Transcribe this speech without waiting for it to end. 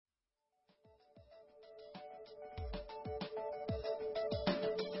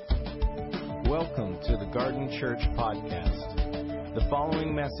Welcome to the Garden Church podcast. The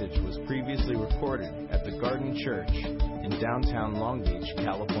following message was previously recorded at the Garden Church in downtown Long Beach,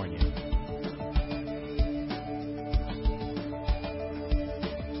 California.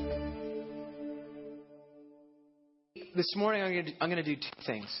 This morning I'm going to do two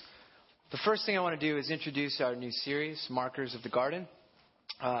things. The first thing I want to do is introduce our new series, Markers of the Garden.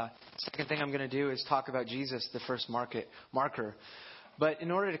 Second thing I'm going to do is talk about Jesus, the first marker. But in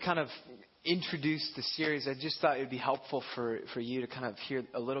order to kind of introduce the series, I just thought it would be helpful for you to kind of hear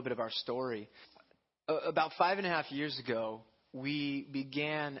a little bit of our story. About 5.5 years ago, we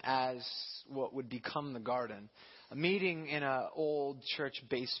began as what would become the Garden, a meeting in an old church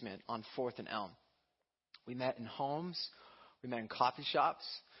basement on 4th and Elm. We met in homes, we met in coffee shops,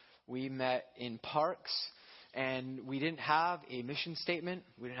 we met in parks, and we didn't have a mission statement,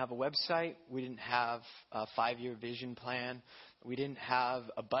 we didn't have a website, we didn't have a 5-year vision plan, we didn't have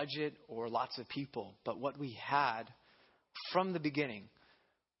a budget or lots of people. But what we had from the beginning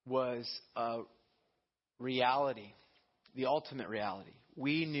was a reality, the ultimate reality.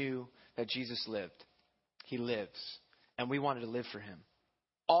 We knew that Jesus lived. He lives, and we wanted to live for him.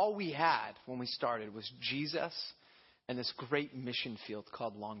 All we had when we started was Jesus and this great mission field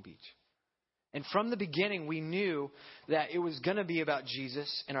called Long Beach. And from the beginning, we knew that it was going to be about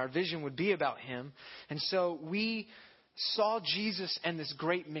Jesus and our vision would be about him. And so we saw Jesus and this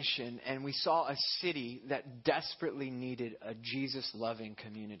great mission, and we saw a city that desperately needed a Jesus-loving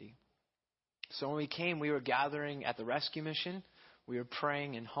community. So when we came, we were gathering at the rescue mission. We were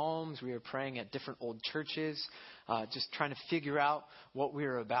praying in homes. We were praying at different old churches, just trying to figure out what we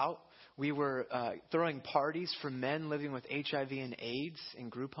were about. We were throwing parties for men living with HIV and AIDS in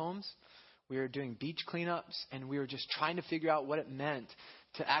group homes. We were doing beach cleanups, and we were just trying to figure out what it meant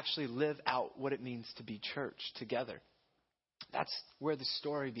to actually live out what it means to be church together. That's where the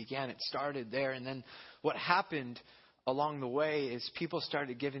story began. It started there, and then what happened along the way is people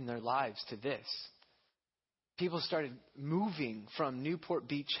started giving their lives to this. People started moving from Newport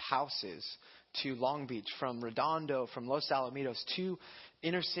Beach houses to Long Beach, from Redondo, from Los Alamitos to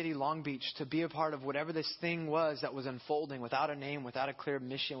inner city Long Beach to be a part of whatever this thing was that was unfolding without a name, without a clear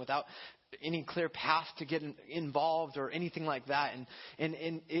mission, without any clear path to get involved or anything like that.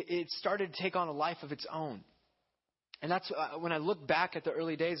 And it started to take on a life of its own. And that's when I look back at the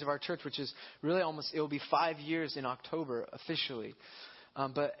early days of our church, which is really it will be 5 years in October officially.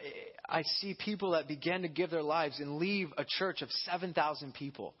 But I see people that began to give their lives and leave a church of 7,000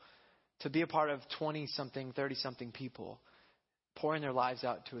 people to be a part of 20-something, 30-something people, pouring their lives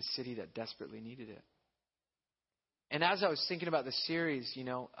out to a city that desperately needed it. And as I was thinking about the series,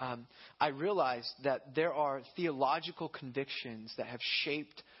 I realized that there are theological convictions that have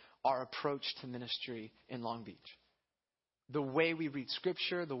shaped our approach to ministry in Long Beach. The way we read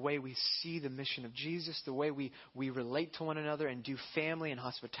Scripture, the way we see the mission of Jesus, the way we relate to one another and do family and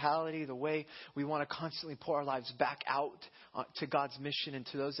hospitality, the way we want to constantly pour our lives back out to God's mission and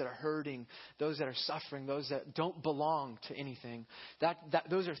to those that are hurting, those that are suffering, those that don't belong to anything.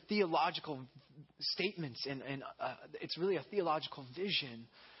 Those are theological statements, and it's really a theological vision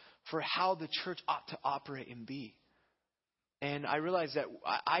for how the church ought to operate and be. And I realize that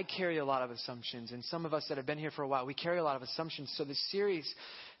I carry a lot of assumptions, and some of us that have been here for a while, we carry a lot of assumptions. So this series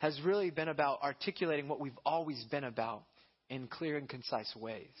has really been about articulating what we've always been about in clear and concise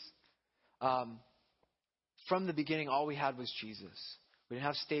ways. From the beginning, all we had was Jesus. We didn't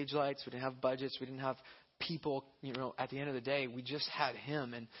have stage lights. We didn't have budgets. We didn't have people. At the end of the day, we just had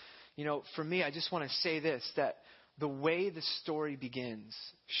him. And, for me, I just want to say this, that the way the story begins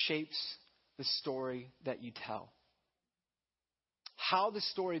shapes the story that you tell. How the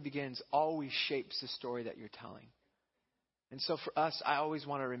story begins always shapes the story that you're telling. And so for us, I always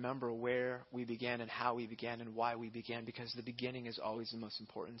want to remember where we began and how we began and why we began, because the beginning is always the most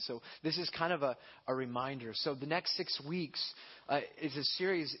important. So this is kind of a reminder. So the next 6 weeks is a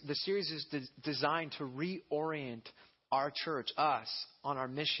series. The series is designed to reorient our church, us, on our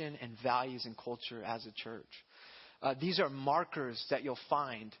mission and values and culture as a church. These are markers that you'll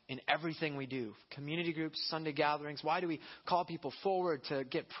find in everything we do. Community groups, Sunday gatherings. Why do we call people forward to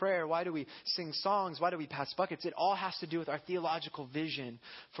get prayer? Why do we sing songs? Why do we pass buckets? It all has to do with our theological vision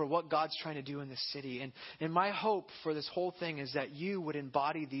for what God's trying to do in this city. And my hope for this whole thing is that you would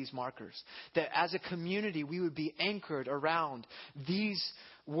embody these markers. That as a community, we would be anchored around these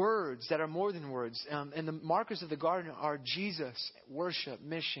words that are more than words. And the markers of the garden are Jesus, worship,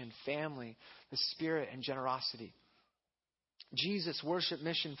 mission, family, the Spirit, and generosity. Jesus, worship,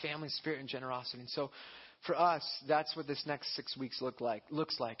 mission, family, Spirit, and generosity. And so for us, that's what this next 6 weeks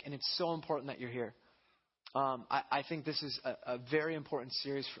looks like. And it's so important that you're here. I think this is a very important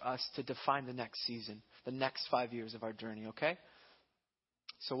series for us to define the next season, the next 5 years of our journey, okay?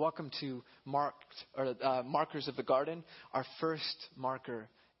 So welcome to Markers of the Garden. Our first marker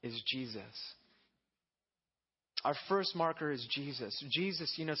is Jesus. Our first marker is Jesus.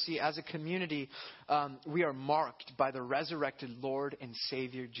 Jesus, see, as a community, we are marked by the resurrected Lord and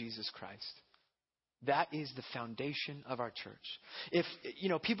Savior, Jesus Christ. That is the foundation of our church. If,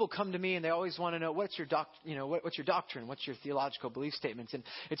 people come to me and they always want to know, what's your doctrine? What's your theological belief statements? And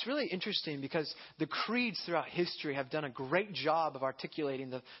it's really interesting because the creeds throughout history have done a great job of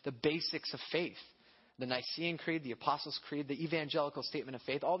articulating the basics of faith. The Nicene Creed, the Apostles' Creed, the Evangelical Statement of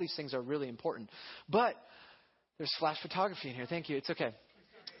Faith, all these things are really important. But there's flash photography in here. Thank you. It's okay.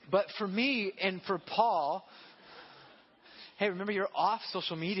 But for me and for Paul... Hey, remember, you're off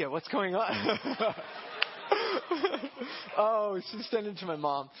social media. What's going on? Oh, she's sending it to my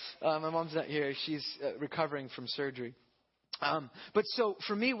mom. My mom's not here. She's recovering from surgery. But so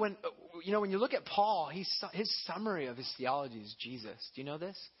for me, when you look at Paul, his summary of his theology is Jesus. Do you know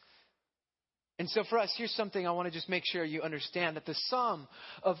this? And so for us, here's something I want to just make sure you understand, that the sum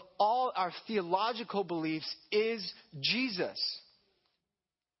of all our theological beliefs is Jesus.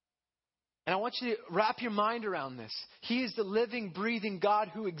 And I want you to wrap your mind around this. He is the living, breathing God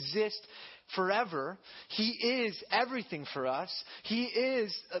who exists forever. He is everything for us. He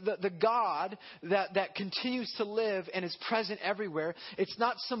is the God that continues to live and is present everywhere. It's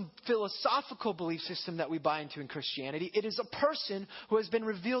not some philosophical belief system that we buy into in Christianity. It is a person who has been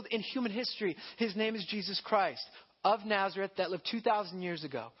revealed in human history. His name is Jesus Christ of Nazareth that lived 2,000 years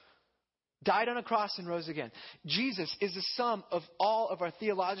ago. Died on a cross and rose again. Jesus is the sum of all of our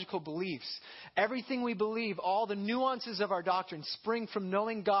theological beliefs. Everything we believe, all the nuances of our doctrine spring from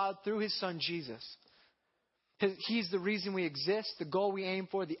knowing God through His Son, Jesus. He's the reason we exist, the goal we aim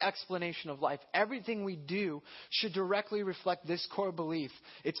for, the explanation of life. Everything we do should directly reflect this core belief.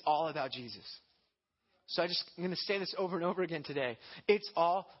 It's all about Jesus. So I'm going to say this over and over again today. It's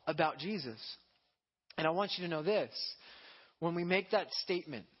all about Jesus. And I want you to know this. When we make that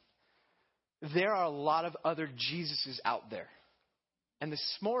statement, there are a lot of other Jesuses out there. And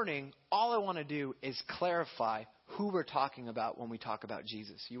this morning, all I want to do is clarify who we're talking about when we talk about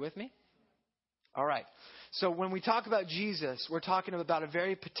Jesus. You with me? All right. So when we talk about Jesus, we're talking about a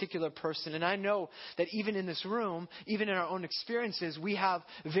very particular person. And I know that even in this room, even in our own experiences, we have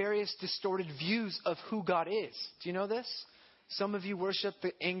various distorted views of who God is. Do you know this? Some of you worship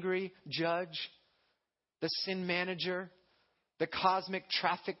the angry judge, the sin manager, the cosmic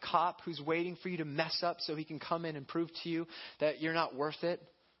traffic cop who's waiting for you to mess up so he can come in and prove to you that you're not worth it.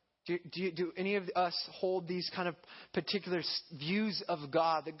 Do any of us hold these kind of particular views of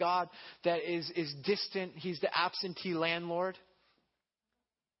God? The God that is distant. He's the absentee landlord.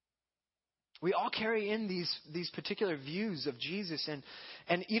 We all carry in these particular views of Jesus.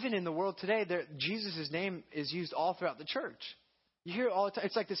 And even in the world today, Jesus' name is used all throughout the church. You hear it all the time.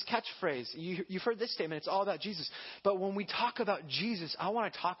 It's like this catchphrase. You've heard this statement. It's all about Jesus. But when we talk about Jesus, I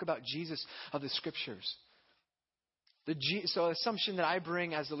want to talk about Jesus of the Scriptures. So the assumption that I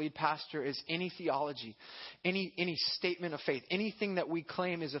bring as the lead pastor is any theology, any statement of faith, anything that we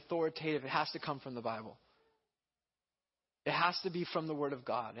claim is authoritative, it has to come from the Bible. It has to be from the Word of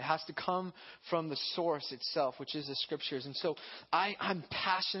God. It has to come from the source itself, which is the Scriptures. And so I'm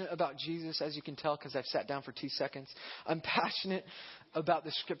passionate about Jesus, as you can tell, because I've sat down for 2 seconds. I'm passionate about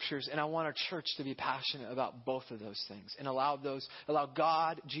the Scriptures, and I want our church to be passionate about both of those things. And allow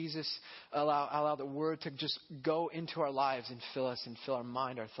God, Jesus, allow the Word to just go into our lives and fill us and fill our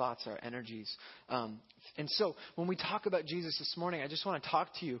mind, our thoughts, our energies. And so when we talk about Jesus this morning, I just want to talk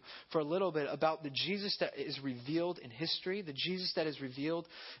to you for a little bit about the Jesus that is revealed in history, the Jesus that is revealed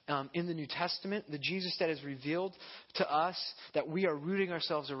in the New Testament, the Jesus that is revealed to us that we are rooting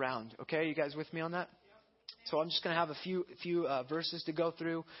ourselves around. Okay, are you guys with me on that? So I'm just going to have a few verses to go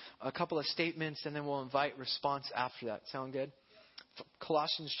through, a couple of statements, and then we'll invite response after that. Sound good?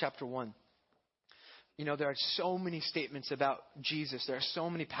 Colossians chapter 1. There are so many statements about Jesus. There are so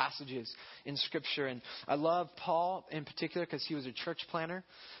many passages in Scripture. And I love Paul in particular because he was a church planner.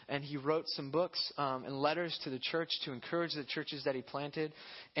 And he wrote some books and letters to the church to encourage the churches that he planted.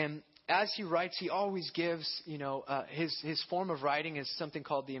 And as he writes, he always gives, his form of writing is something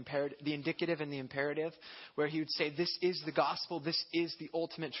called the indicative and the imperative, where he would say, this is the gospel. This is the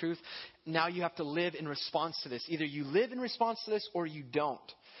ultimate truth. Now you have to live in response to this. Either you live in response to this or you don't.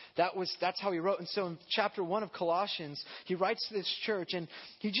 That's how he wrote. And so in chapter 1 of Colossians, he writes to this church and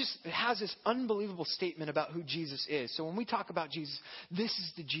he just has this unbelievable statement about who Jesus is. So when we talk about Jesus, this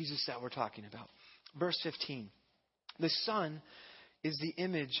is the Jesus that we're talking about. Verse 15, the Son is the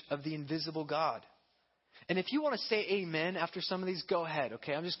image of the invisible God, And if you want to say amen after some of these, go ahead,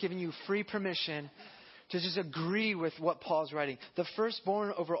 okay? I'm just giving you free permission to just agree with what Paul's writing. The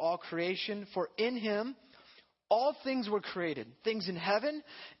firstborn over all creation, for in him all things were created, things in heaven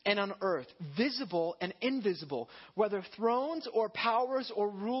and on earth, visible and invisible, whether thrones or powers or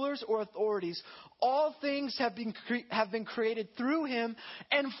rulers or authorities. All things have been created through him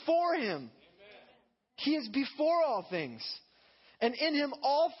and for him. Amen. He is before all things. And in him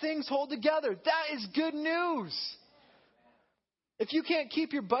all things hold together. That is good news. If you can't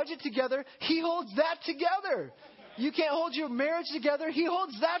keep your budget together, he holds that together. You can't hold your marriage together, he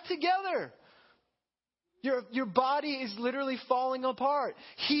holds that together. Your body is literally falling apart.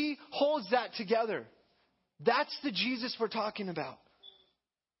 He holds that together. That's the Jesus we're talking about.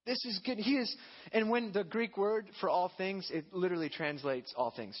 This is good. He is, and when the Greek word for all things, it literally translates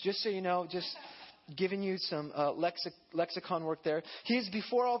all things. Just so you know, just giving you some lexicon work there. He is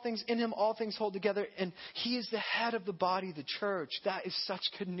before all things. In him all things hold together. And he is the head of the body, the church. That is such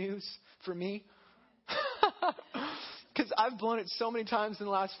good news for me. Because I've blown it so many times in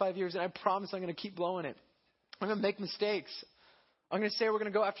the last 5 years, and I promise I'm going to keep blowing it. I'm going to make mistakes. I'm going to say we're going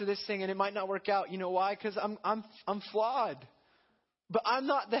to go after this thing, and it might not work out. You know why? Because I'm flawed. But I'm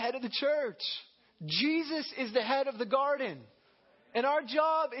not the head of the church. Jesus is the head of the garden. And our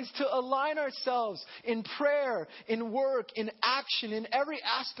job is to align ourselves in prayer, in work, in action, in every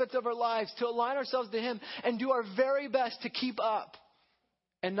aspect of our lives, to align ourselves to him and do our very best to keep up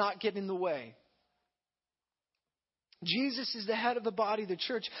and not get in the way. Jesus is the head of the body, the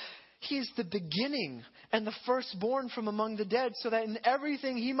church. He is the beginning and the firstborn from among the dead, so that in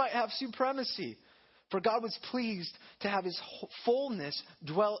everything he might have supremacy. For God was pleased to have his fullness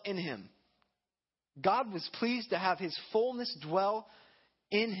dwell in him. God was pleased to have his fullness dwell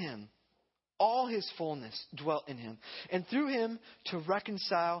in him. All his fullness dwelt in him. And through him to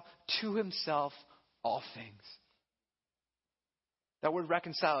reconcile to himself all things. That word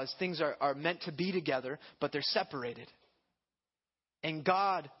reconcile is things are meant to be together, but they're separated. And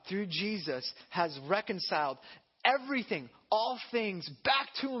God, through Jesus, has reconciled everything, all things, back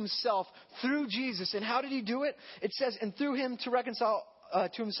to himself through Jesus. And how did he do it? It says, and through him to reconcile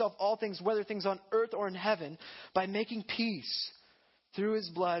to himself all things, whether things on earth or in heaven, by making peace through his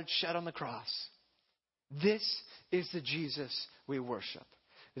blood shed on the cross. This is the Jesus we worship.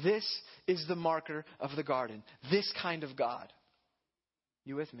 This is the marker of the garden. This kind of God.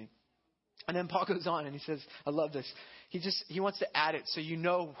 You with me? And then Paul goes on and he says, I love this. He wants to add it so you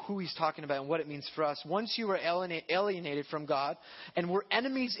know who he's talking about and what it means for us. Once you were alienated from God and were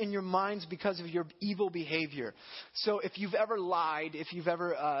enemies in your minds because of your evil behavior. So if you've ever lied, if you've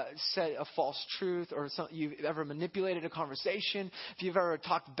ever said a false truth, or you've ever manipulated a conversation, if you've ever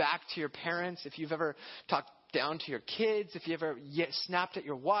talked back to your parents, if you've ever talked down to your kids, if you ever snapped at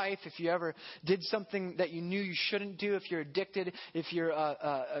your wife, if you ever did something that you knew you shouldn't do, if you're addicted, if you're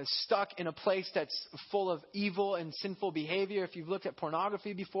stuck in a place that's full of evil and sinful behavior, if you've looked at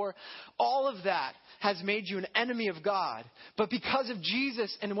pornography before, all of that has made you an enemy of God. But because of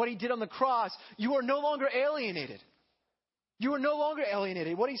Jesus and what he did on the cross, you are no longer alienated. You are no longer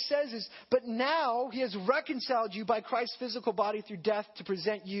alienated. What he says is, but now he has reconciled you by Christ's physical body through death to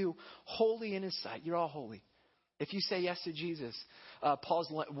present you holy in his sight. You're all holy. If you say yes to Jesus,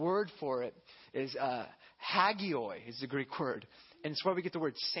 Paul's word for it is hagioi, is the Greek word. And it's where we get the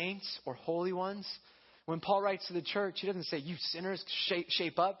word saints or holy ones. When Paul writes to the church, he doesn't say, you sinners,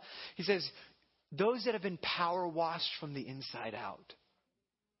 shape up. He says, those that have been power washed from the inside out.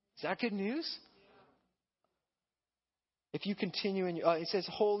 Is that good news? If you continue in it says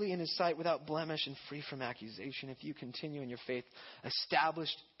holy in his sight, without blemish and free from accusation. If you continue in your faith,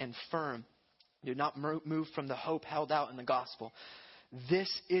 established and firm. Do not move from the hope held out in the gospel. This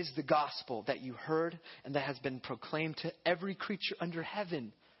is the gospel that you heard and that has been proclaimed to every creature under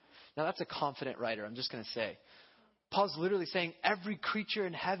heaven. Now that's a confident writer, I'm just going to say. Paul's literally saying every creature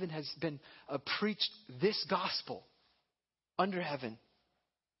in heaven has been preached this gospel under heaven.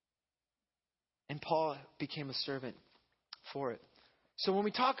 And Paul became a servant for it. So when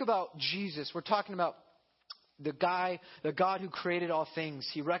we talk about Jesus, we're talking about the God who created all things.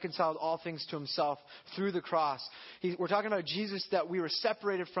 He reconciled all things to himself through the cross. We're talking about Jesus that we were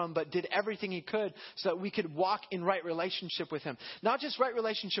separated from, but did everything he could so that we could walk in right relationship with him. Not just right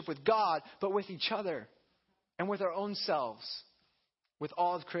relationship with God, but with each other and with our own selves. With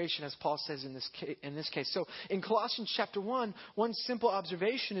all of creation, as Paul says in this case. So in Colossians chapter 1, one simple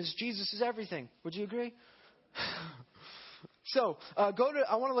observation is Jesus is everything. Would you agree? So, I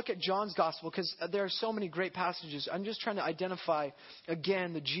want to look at John's gospel because there are so many great passages. I'm just trying to identify,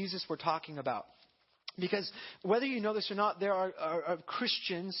 again, the Jesus we're talking about. Because whether you know this or not, there are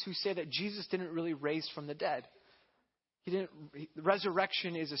Christians who say that Jesus didn't really raise from the dead.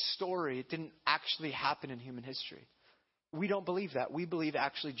 Resurrection is a story. It didn't actually happen in human history. We don't believe that. We believe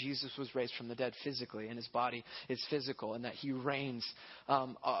actually Jesus was raised from the dead physically, and his body is physical, and that he reigns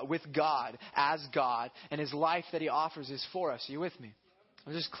with God as God, and his life that he offers is for us. Are you with me?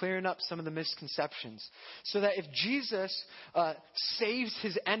 I'm just clearing up some of the misconceptions. So that if Jesus saves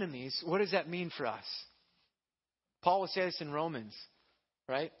his enemies, what does that mean for us? Paul will say this in Romans,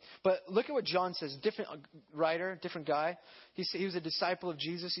 right? But look at what John says. Different writer, different guy. He was a disciple of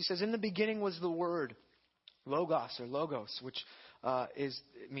Jesus. He says, in the beginning was the Word, logos, which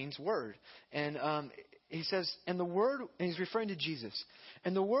means word. And he says, and the Word, and he's referring to Jesus.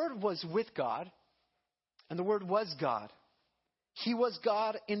 And the Word was with God, and the Word was God. He was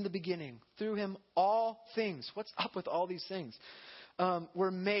God in the beginning. Through him, all things. What's up with all these things? Were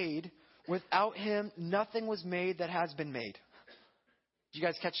made. Without him, nothing was made that has been made. Did you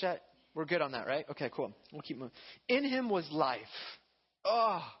guys catch that? We're good on that, right? Okay, cool. We'll keep moving. In him was life.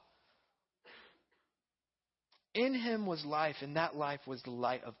 In him was life, and that life was the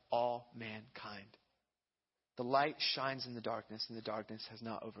light of all mankind. The light shines in the darkness, and the darkness has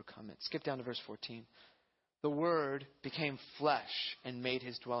not overcome it. Skip down to verse 14. The Word became flesh and made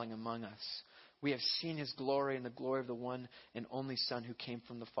his dwelling among us. We have seen his glory and the glory of the one and only Son who came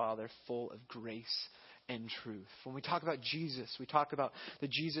from the Father, full of grace and truth. When we talk about Jesus, we talk about the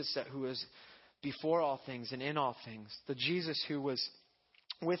Jesus who was before all things and in all things. The Jesus who was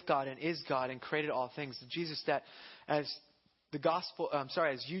with God and is God and created all things. The Jesus that, as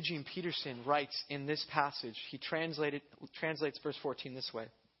Eugene Peterson writes in this passage, he translates verse 14 this way.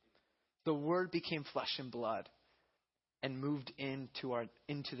 The Word became flesh and blood and moved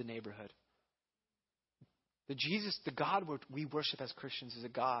into the neighborhood. The God we worship as Christians is a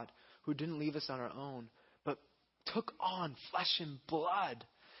God who didn't leave us on our own, but took on flesh and blood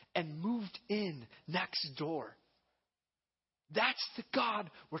and moved in next door. That's the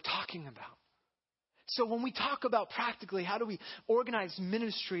God we're talking about. So when we talk about practically how do we organize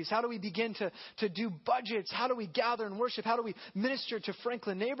ministries, how do we begin to do budgets, how do we gather and worship, how do we minister to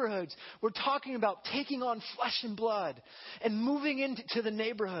Franklin neighborhoods, we're talking about taking on flesh and blood and moving into the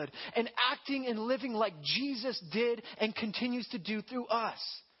neighborhood and acting and living like Jesus did and continues to do through us.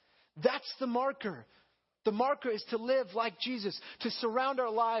 That's the marker. The marker is to live like Jesus, to surround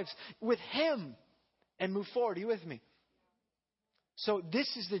our lives with him and move forward. Are you with me? So this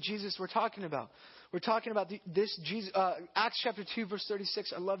is the Jesus we're talking about. We're talking about this Jesus. Acts chapter 2, verse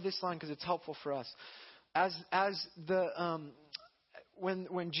 36. I love this line because it's helpful for us.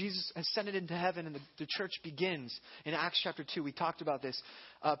 When Jesus ascended into heaven and the church begins in Acts chapter 2, we talked about this.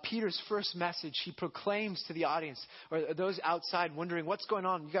 Peter's first message, he proclaims to the audience or those outside wondering what's going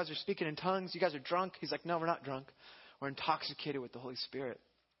on. You guys are speaking in tongues. You guys are drunk. He's like, no, we're not drunk. We're intoxicated with the Holy Spirit.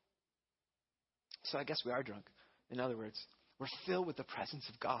 So I guess we are drunk. In other words, we're filled with the presence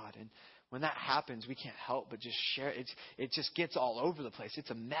of God. And when that happens, we can't help but just share it. It just gets all over the place. It's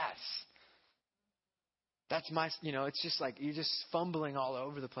a mess. It's just like you're just fumbling all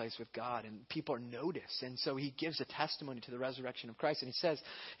over the place with God and people are noticed. And so he gives a testimony to the resurrection of Christ. And he says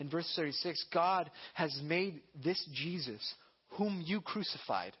in verse 36, God has made this Jesus, whom you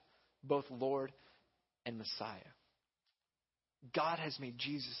crucified, both Lord and Messiah. God has made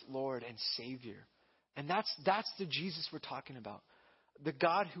Jesus Lord and Savior. And that's the Jesus we're talking about. The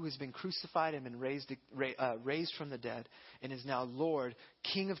God who has been crucified and been raised from the dead and is now Lord,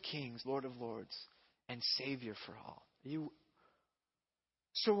 King of kings, Lord of lords, and Savior for all.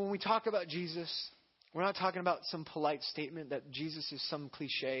 So when we talk about Jesus, we're not talking about some polite statement that Jesus is some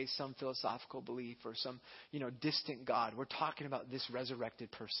cliche, some philosophical belief, or some distant God. We're talking about this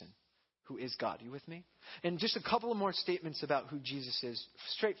resurrected person who is God. Are you with me? And just a couple of more statements about who Jesus is,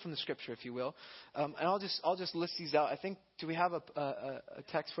 straight from the Scripture, if you will. And I'll just list these out. I think, do we have a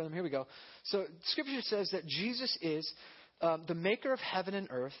text for them? Here we go. So Scripture says that Jesus is the maker of heaven and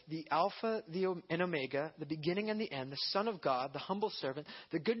earth, the Alpha and Omega, the beginning and the end, the Son of God, the humble servant,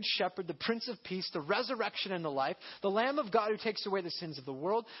 the good shepherd, the Prince of Peace, the resurrection and the life, the Lamb of God who takes away the sins of the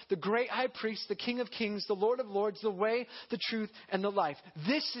world, the great high priest, the King of kings, the Lord of lords, the way, the truth, and the life.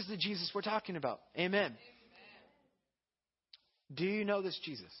 This is the Jesus we're talking about. Amen. Do you know this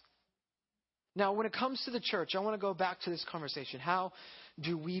Jesus? Now, when it comes to the church, I want to go back to this conversation. How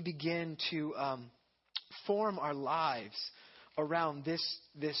do we begin to form our lives around this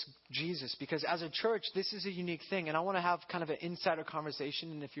Jesus? Because as a church, this is a unique thing. And I want to have kind of an insider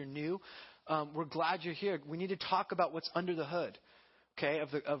conversation. And if you're new, we're glad you're here. We need to talk about what's under the hood. Okay,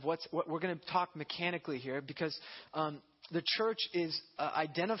 of what we're going to talk mechanically here, because the church is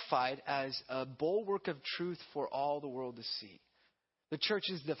identified as a bulwark of truth for all the world to see. The church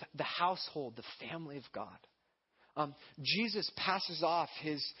is the household, the family of God. Jesus passes off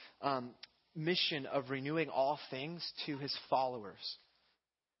his mission of renewing all things to his followers.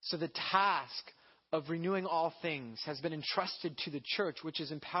 So the task of renewing all things has been entrusted to the church, which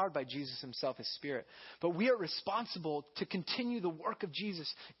is empowered by Jesus himself, his Spirit. But we are responsible to continue the work of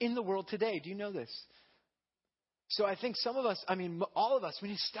Jesus in the world today. Do you know this? So I think some of us, all of us, we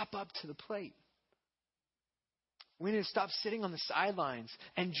need to step up to the plate. We need to stop sitting on the sidelines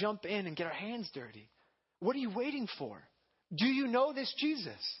and jump in and get our hands dirty. What are you waiting for? Do you know this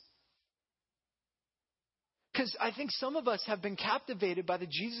Jesus? Because I think some of us have been captivated by the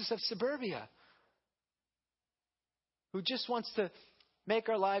Jesus of suburbia, who just wants to make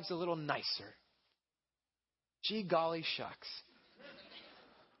our lives a little nicer. Gee golly shucks.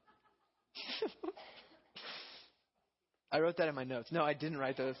 I wrote that in my notes. No, I didn't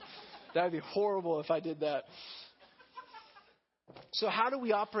write those. That would be horrible if I did that. So how do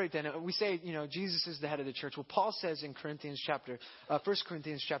we operate then? We say, Jesus is the head of the church. Well, Paul says in 1 Corinthians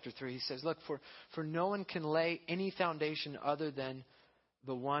chapter 3, he says, look, for no one can lay any foundation other than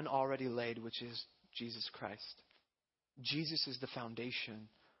the one already laid, which is Jesus Christ. Jesus is the foundation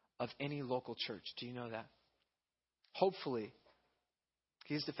of any local church. Do you know that? Hopefully,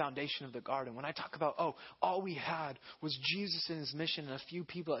 he is the foundation of the garden. When I talk about, all we had was Jesus and his mission and a few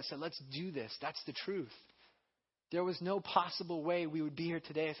people that said, let's do this. That's the truth. There was no possible way we would be here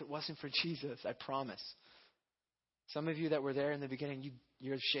today if it wasn't for Jesus, I promise. Some of you that were there in the beginning,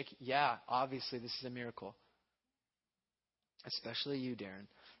 you're shaking. Yeah, obviously this is a miracle. Especially you, Darren.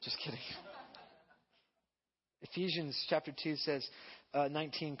 Just kidding. Ephesians chapter 2 says,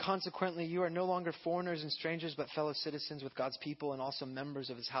 19, consequently, you are no longer foreigners and strangers, but fellow citizens with God's people and also members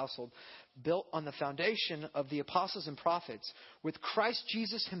of his household, built on the foundation of the apostles and prophets, with Christ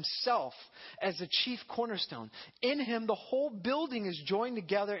Jesus himself as the chief cornerstone. In him, the whole building is joined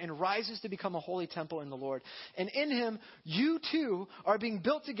together and rises to become a holy temple in the Lord. And in him, you too are being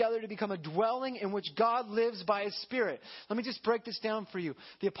built together to become a dwelling in which God lives by his Spirit. Let me just break this down for you.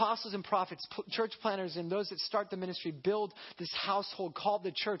 The apostles and prophets, church planners, and those that start the ministry build this household called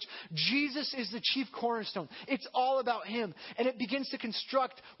the church. Jesus is the chief cornerstone. It's all about him. And it begins to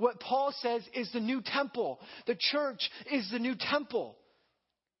construct what Paul says is the new temple. The church is the new temple.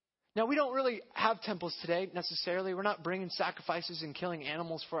 Now, we don't really have temples today necessarily. We're not bringing sacrifices and killing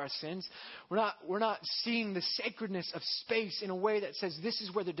animals for our sins. We're not seeing the sacredness of space in a way that says this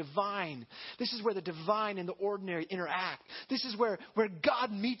is where the divine and the ordinary interact. This is where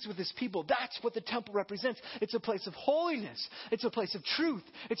God meets with his people. That's what the temple represents. It's a place of holiness. It's a place of truth.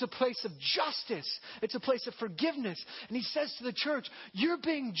 It's a place of justice. It's a place of forgiveness. And he says to the church, you're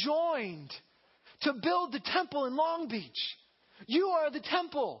being joined to build the temple in Long Beach. You are the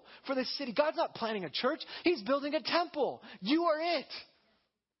temple for this city. God's not planning a church. He's building a temple. You are it.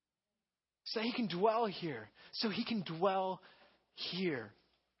 So he can dwell here. So he can dwell here.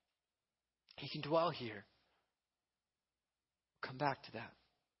 He can dwell here. Come back to that.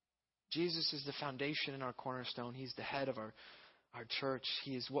 Jesus is the foundation and our cornerstone. He's the head of our church.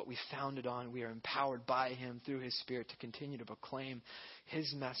 He is what we founded on. We are empowered by him through his Spirit to continue to proclaim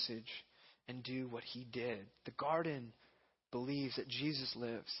his message and do what he did. The garden believes that Jesus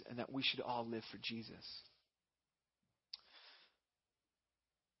lives and that we should all live for Jesus.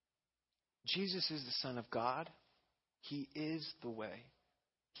 Jesus is the Son of God. He is the way.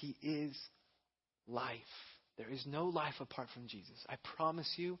 He is life. There is no life apart from Jesus. I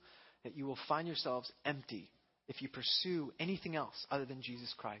promise you that you will find yourselves empty if you pursue anything else other than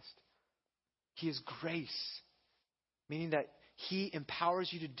Jesus Christ. He is grace, meaning that he empowers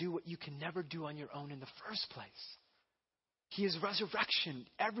you to do what you can never do on your own in the first place. He is resurrection.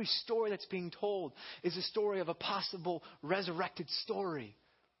 Every story that's being told is a story of a possible resurrected story.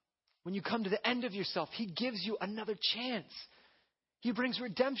 When you come to the end of yourself, he gives you another chance. He brings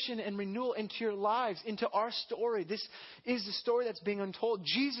redemption and renewal into your lives, into our story. This is the story that's being untold.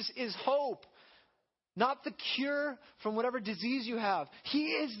 Jesus is hope, not the cure from whatever disease you have. He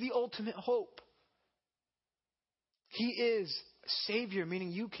is the ultimate hope. He is Savior,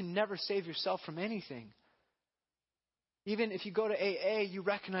 meaning you can never save yourself from anything. Even if you go to AA, you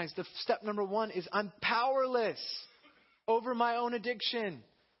recognize the step number one is I'm powerless over my own addiction.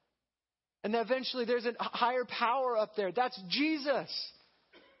 And then eventually there's a higher power up there. That's Jesus.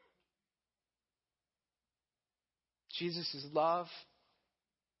 Jesus is love.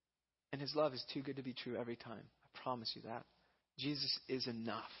 And his love is too good to be true every time. I promise you that. Jesus is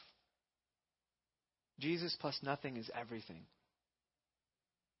enough. Jesus plus nothing is everything.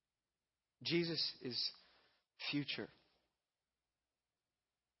 Jesus is future.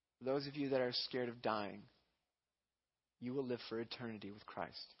 For those of you that are scared of dying, you will live for eternity with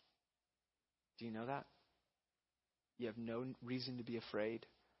Christ. Do you know that? You have no reason to be afraid.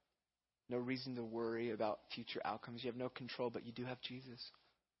 No reason to worry about future outcomes. You have no control, but you do have Jesus.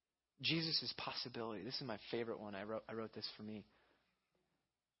 Jesus is possibility. This is my favorite one. I wrote this for me.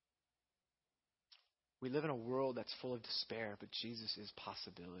 We live in a world that's full of despair, but Jesus is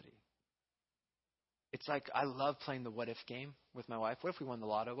possibility. It's like I love playing the what if game with my wife. What if we won the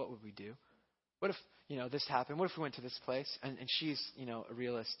lotto? What would we do? What if, this happened? What if we went to this place? And she's, a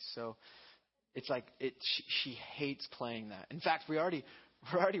realist. So it's like she hates playing that. In fact, we're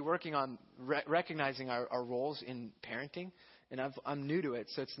already working on recognizing our roles in parenting. And I'm new to it.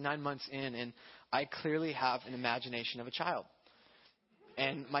 So it's 9 months in, and I clearly have an imagination of a child.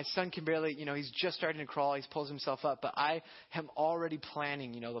 And my son can barely, he's just starting to crawl. He pulls himself up. But I am already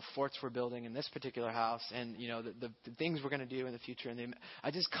planning, the forts we're building in this particular house and, the things we're going to do in the future. And I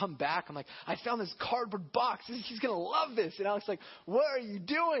just come back. I'm like, I found this cardboard box. He's going to love this. And I was like, what are you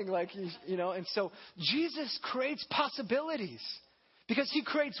doing? And so Jesus creates possibilities because he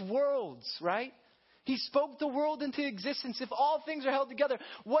creates worlds, right? He spoke the world into existence. If all things are held together,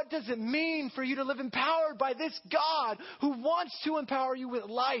 what does it mean for you to live empowered by this God who wants to empower you with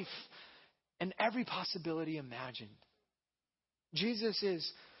life and every possibility imagined? Jesus is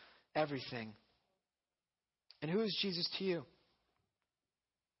everything. And who is Jesus to you?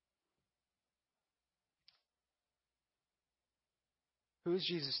 Who is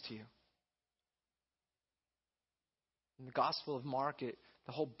Jesus to you? In the Gospel of Mark,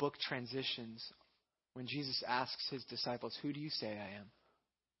 the whole book transitions when Jesus asks his disciples, who do you say I am?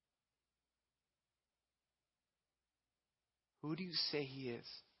 Who do you say he is?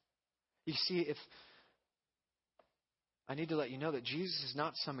 You see, I need to let you know that Jesus is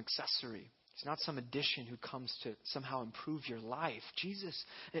not some accessory. He's not some addition who comes to somehow improve your life. Jesus,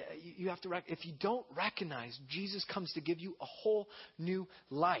 you have to, if you don't recognize Jesus comes to give you a whole new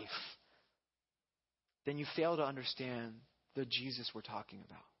life, then you fail to understand the Jesus we're talking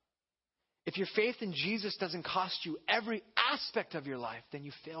about. If your faith in Jesus doesn't cost you every aspect of your life, then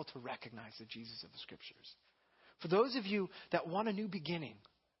you fail to recognize the Jesus of the Scriptures. For those of you that want a new beginning,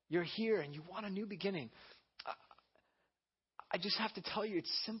 you're here and you want a new beginning, I just have to tell you,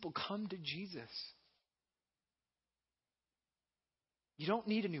 it's simple. Come to Jesus. You don't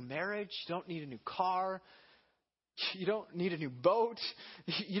need a new marriage. You don't need a new car. You don't need a new boat.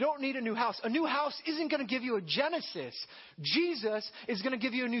 You don't need a new house. A new house isn't going to give you a Genesis. Jesus is going to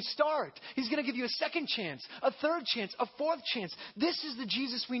give you a new start. He's going to give you a second chance, a third chance, a fourth chance. This is the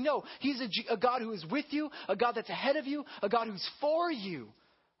Jesus we know. He's a God who is with you, a God that's ahead of you, a God who's for you,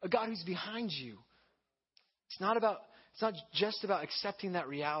 a God who's behind you. It's not just about accepting that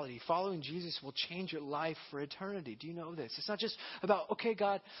reality. Following Jesus will change your life for eternity. Do you know this? It's not just about, okay,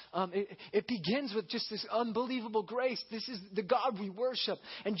 God, it begins with just this unbelievable grace. This is the God we worship.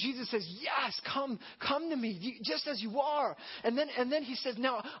 And Jesus says, yes, come to me just as you are. And then he says,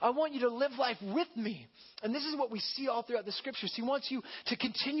 now I want you to live life with me. And this is what we see all throughout the Scriptures. He wants you to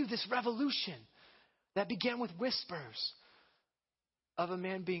continue this revolution that began with whispers of a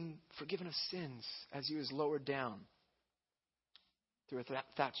man being forgiven of sins as he was lowered down through a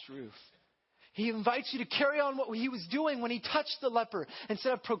thatched roof. He invites you to carry on what he was doing when he touched the leper.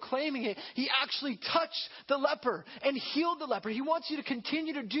 Instead of proclaiming it, he actually touched the leper and healed the leper. He wants you to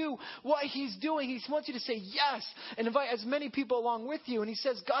continue to do what he's doing. He wants you to say yes and invite as many people along with you. And he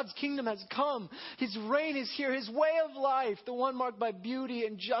says God's kingdom has come. His reign is here. His way of life, the one marked by beauty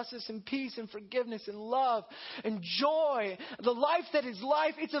and justice and peace and forgiveness and love and joy. The life that is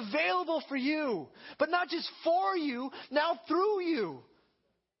life, it's available for you. But not just for you, now through you.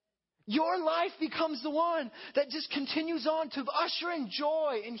 Your life becomes the one that just continues on to usher in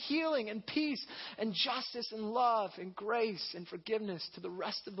joy and healing and peace and justice and love and grace and forgiveness to the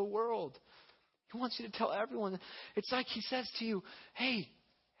rest of the world. He wants you to tell everyone. It's like he says to you, hey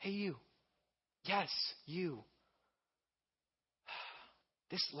you. Yes, you.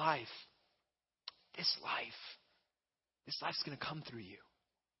 This life's going to come through you.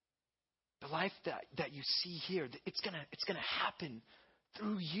 The life that you see here, it's going to happen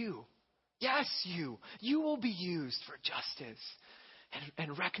through you. Yes, you. You will be used for justice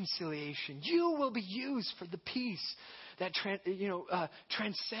and reconciliation. You will be used for the peace that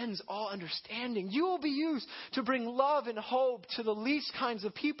transcends all understanding. You will be used to bring love and hope to the least kinds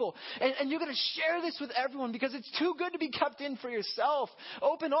of people. And you're going to share this with everyone because it's too good to be kept in for yourself.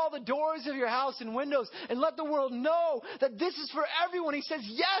 Open all the doors of your house and windows and let the world know that this is for everyone. He says,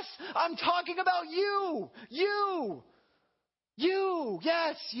 yes, I'm talking about you. You.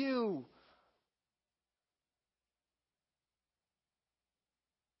 Yes, you.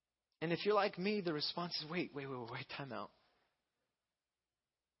 And if you're like me, the response is, wait, time out.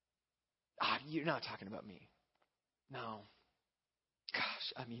 You're not talking about me. No.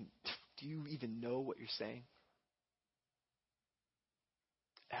 Gosh, I mean, do you even know what you're saying?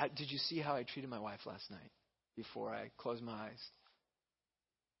 Did you see how I treated my wife last night before I closed my eyes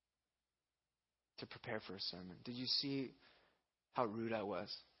to prepare for a sermon? Did you see how rude I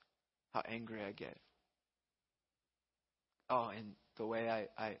was? How angry I get? Oh, and the way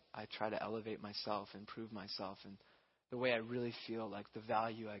I try to elevate myself, improve myself, and the way I really feel like the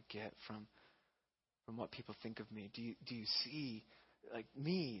value I get from what people think of me. Do you see, like,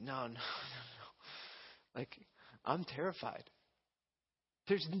 me? No. Like, I'm terrified.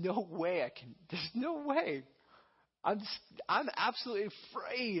 There's no way there's no way. I'm absolutely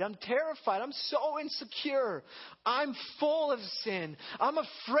afraid. I'm terrified. I'm so insecure. I'm full of sin. I'm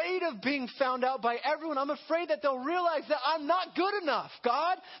afraid of being found out by everyone. I'm afraid that they'll realize that I'm not good enough.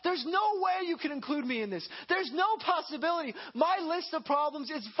 God, there's no way you can include me in this. There's no possibility. My list of problems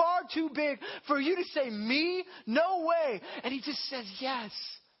is far too big for you to say, me? No way. And he just says, yes.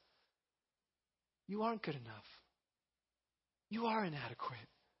 You aren't good enough. You are inadequate.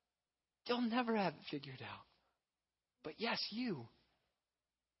 You'll never have it figured out. But yes, you,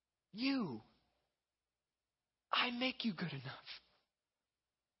 I make you good enough.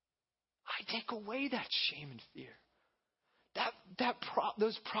 I take away that shame and fear.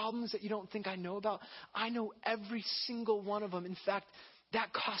 Those problems that you don't think I know about, I know every single one of them. In fact,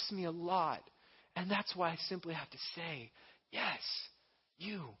 that costs me a lot. And that's why I simply have to say, yes,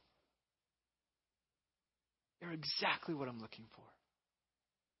 you're exactly what I'm looking for.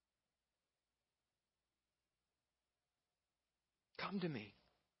 Come to me.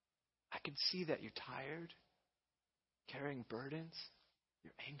 I can see that you're tired, carrying burdens,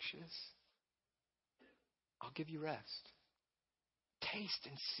 you're anxious. I'll give you rest. Taste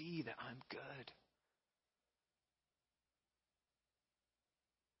and see that I'm good.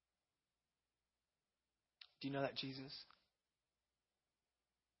 Do you know that Jesus?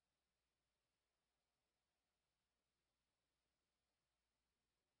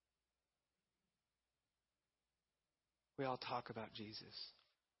 We all talk about Jesus.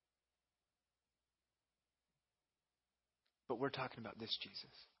 But we're talking about this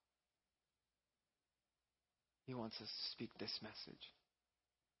Jesus. He wants us to speak this message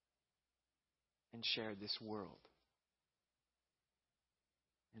and share this world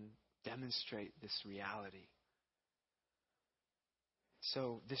and demonstrate this reality.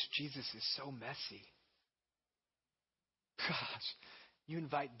 So this Jesus is so messy. Gosh, you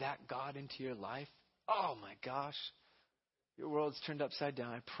invite that God into your life? Oh my gosh. Your world's turned upside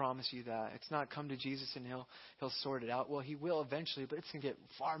down. I promise you that. It's not come to Jesus and he'll sort it out. Well, he will eventually, but it's going to get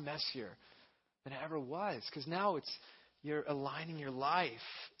far messier than it ever was. Because now you're aligning your life,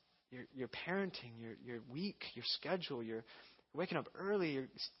 your parenting, your week, your schedule. You're waking up early. You're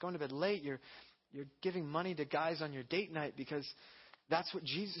going to bed late. You're giving money to guys on your date night because that's what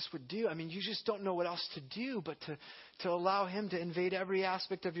Jesus would do. I mean, you just don't know what else to do but to allow him to invade every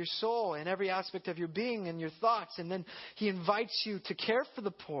aspect of your soul and every aspect of your being and your thoughts. And then he invites you to care for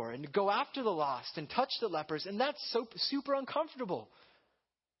the poor and to go after the lost and touch the lepers. And that's so super uncomfortable.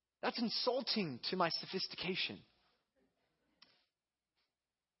 That's insulting to my sophistication.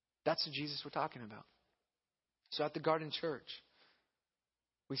 That's the Jesus we're talking about. So at the Garden Church,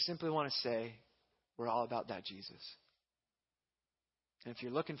 we simply want to say we're all about that Jesus. And if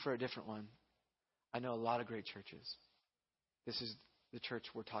you're looking for a different one, I know a lot of great churches. This is the church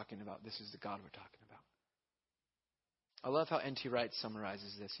we're talking about. This is the God we're talking about. I love how N.T. Wright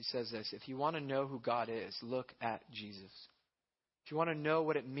summarizes this. He says this: if you want to know who God is, look at Jesus. If you want to know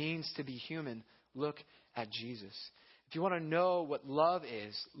what it means to be human, look at Jesus. If you want to know what love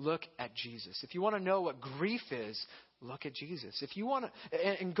is, look at Jesus. If you want to know what grief is, look at Jesus. If you want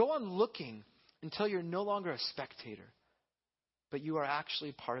to, and go on looking until you're no longer a spectator, but you are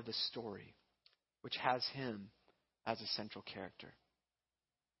actually part of the story, which has him as a central character.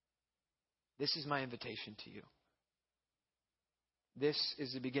 This is my invitation to you. This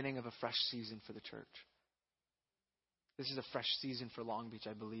is the beginning of a fresh season for the church. This is a fresh season for Long Beach,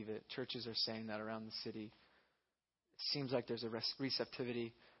 I believe it. Churches are saying that around the city. It seems like there's a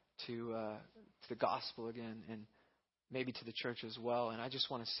receptivity to the gospel again, and maybe to the church as well. And I just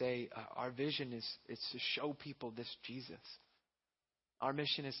want to say our vision is to show people this Jesus. Our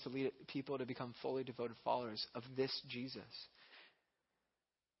mission is to lead people to become fully devoted followers of this Jesus.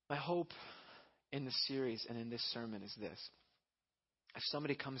 My hope in this series and in this sermon is this. If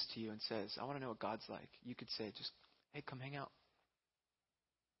somebody comes to you and says, I want to know what God's like, you could say, just, hey, come hang out.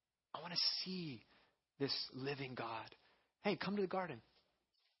 I want to see this living God. Hey, come to the garden.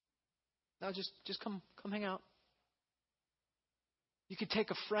 No, just come hang out. You could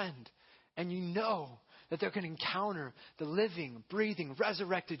take a friend and you know that they're going to encounter the living, breathing,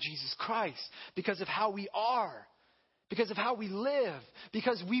 resurrected Jesus Christ because of how we are, because of how we live,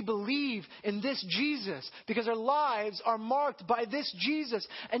 because we believe in this Jesus, because our lives are marked by this Jesus,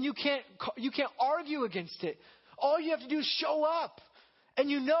 and you can't argue against it. All you have to do is show up, and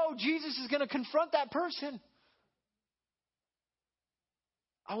you know Jesus is going to confront that person.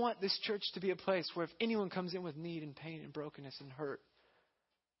 I want this church to be a place where if anyone comes in with need and pain and brokenness and hurt,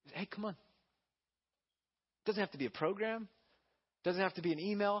 hey, come on. It doesn't have to be a program. It doesn't have to be an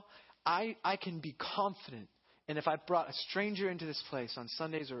email. I can be confident. And if I brought a stranger into this place on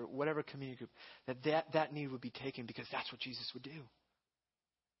Sundays or whatever community group, that need would be taken because that's what Jesus would do.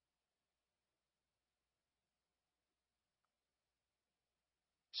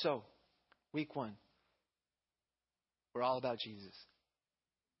 So, week 1, we're all about Jesus.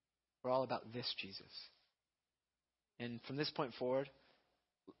 We're all about this Jesus. And from this point forward,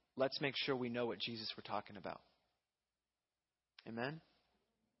 let's make sure we know what Jesus we're talking about. Amen?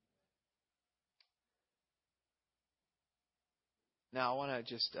 Now, I want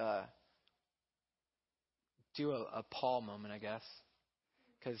to just do a Paul moment, I guess,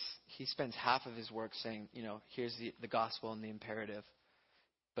 because he spends half of his work saying, here's the gospel and the imperative,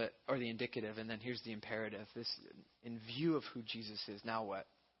 or the indicative, and then here's the imperative. This, in view of who Jesus is, now what?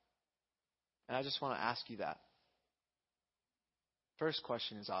 And I just want to ask you that. First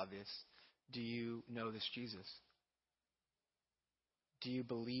question is obvious. Do you know this Jesus? Do you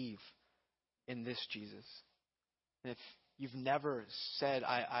believe in this Jesus? And if you've never said,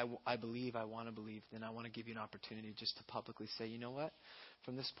 I believe, I want to believe, then I want to give you an opportunity just to publicly say, you know what?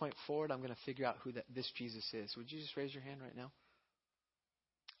 From this point forward, I'm going to figure out who this Jesus is. Would you just raise your hand right now?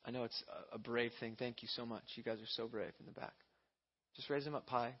 I know it's a brave thing. Thank you so much. You guys are so brave in the back. Just raise them up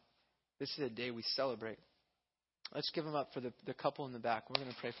high. This is a day we celebrate. Let's give them up for the couple in the back. We're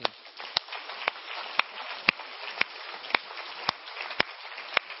going to pray for them.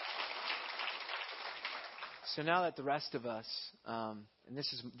 So now that the rest of us, and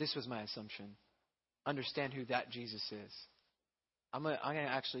this was my assumption, understand who that Jesus is, I'm going to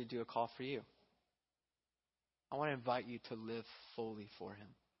actually do a call for you. I want to invite you to live fully for Him.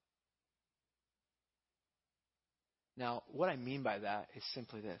 Now, what I mean by that is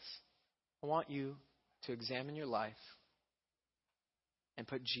simply this. I want you to examine your life and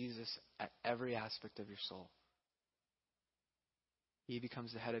put Jesus at every aspect of your soul. He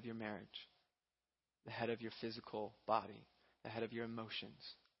becomes the head of your marriage, the head of your physical body, the head of your emotions,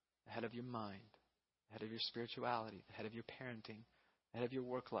 the head of your mind, the head of your spirituality, the head of your parenting, the head of your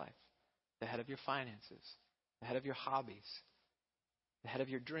work life, the head of your finances, the head of your hobbies, the head of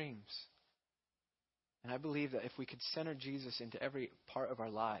your dreams. And I believe that if we could center Jesus into every part of our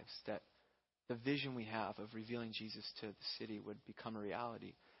lives, that the vision we have of revealing Jesus to the city would become a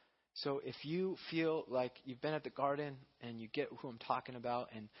reality. So if you feel like you've been at the garden and you get who I'm talking about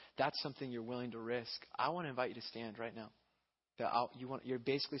and that's something you're willing to risk, I want to invite you to stand right now. You're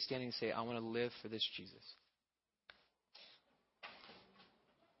basically standing and say, I want to live for this Jesus.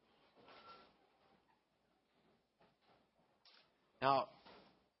 Now,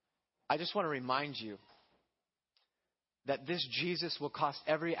 I just want to remind you that this Jesus will cost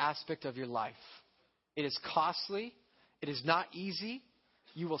every aspect of your life. It is costly. It is not easy.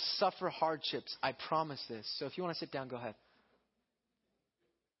 You will suffer hardships. I promise this. So if you want to sit down, go ahead.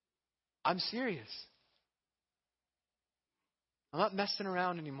 I'm serious. I'm not messing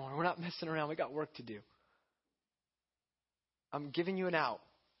around anymore. We're not messing around. We got work to do. I'm giving you an out.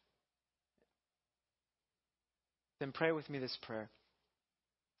 Then pray with me this prayer.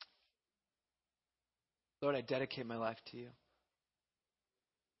 Lord, I dedicate my life to you.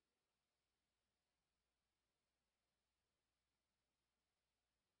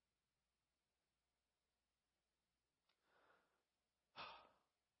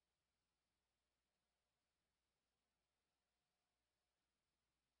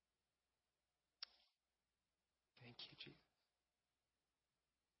 Thank you, Jesus.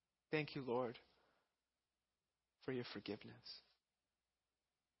 Thank you, Lord, for your forgiveness.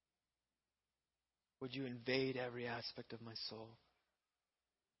 Would you invade every aspect of my soul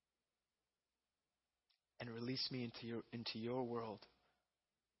and release me into your world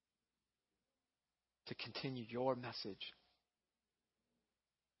to continue your message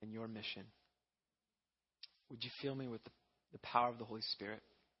and your mission? Would you fill me with the power of the Holy Spirit?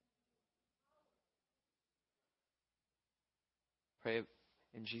 Pray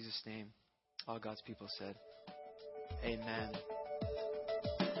in Jesus' name. All God's people said, amen.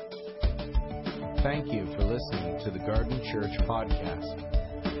 Thank you for listening to the Garden Church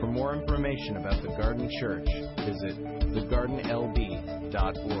podcast. For more information about the Garden Church, visit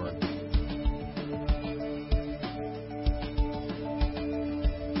thegardenlb.org.